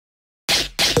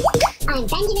I'm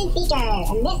Benjamin Beaker,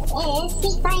 and this is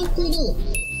Sweet Science TV.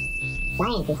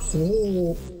 Science is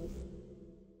sweet.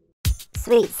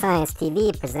 Sweet Science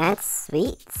TV presents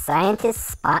Sweet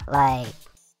Scientist Spotlight.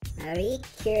 Marie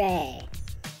Curie.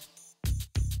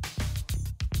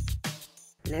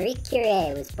 Marie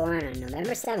Curie was born on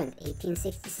November 7,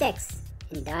 1866,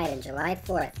 and died on July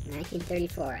 4,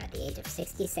 1934, at the age of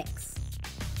 66.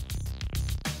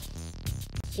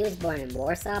 She was born in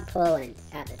Warsaw, Poland.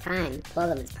 At the time,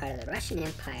 Poland was part of the Russian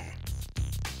Empire.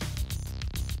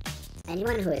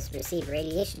 Anyone who has received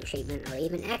radiation treatment or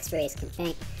even X-rays can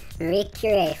thank Marie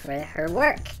Curie for her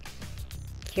work.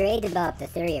 Curie developed the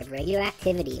theory of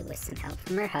radioactivity with some help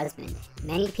from her husband.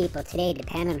 Many people today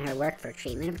depend on her work for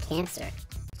treatment of cancer.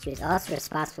 She was also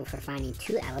responsible for finding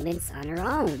two elements on her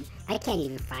own. I can't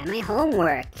even find my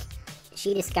homework.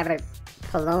 She discovered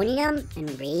polonium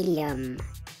and radium.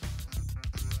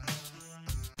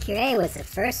 Curie was the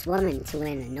first woman to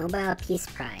win a Nobel Peace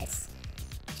Prize.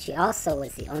 She also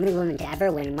was the only woman to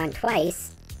ever win one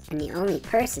twice, and the only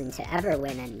person to ever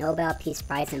win a Nobel Peace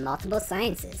Prize in multiple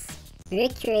sciences. Marie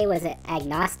Curie was an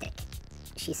agnostic.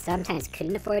 She sometimes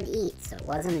couldn't afford to eat, so it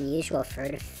wasn't unusual for her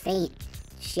to faint.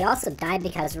 She also died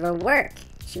because of her work.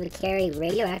 She would carry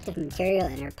radioactive material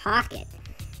in her pocket,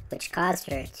 which caused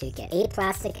her to get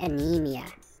aplastic anemia.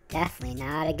 Definitely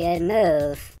not a good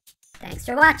move. Thanks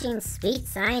for watching Sweet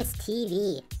Science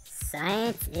TV.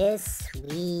 Science is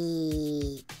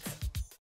sweet.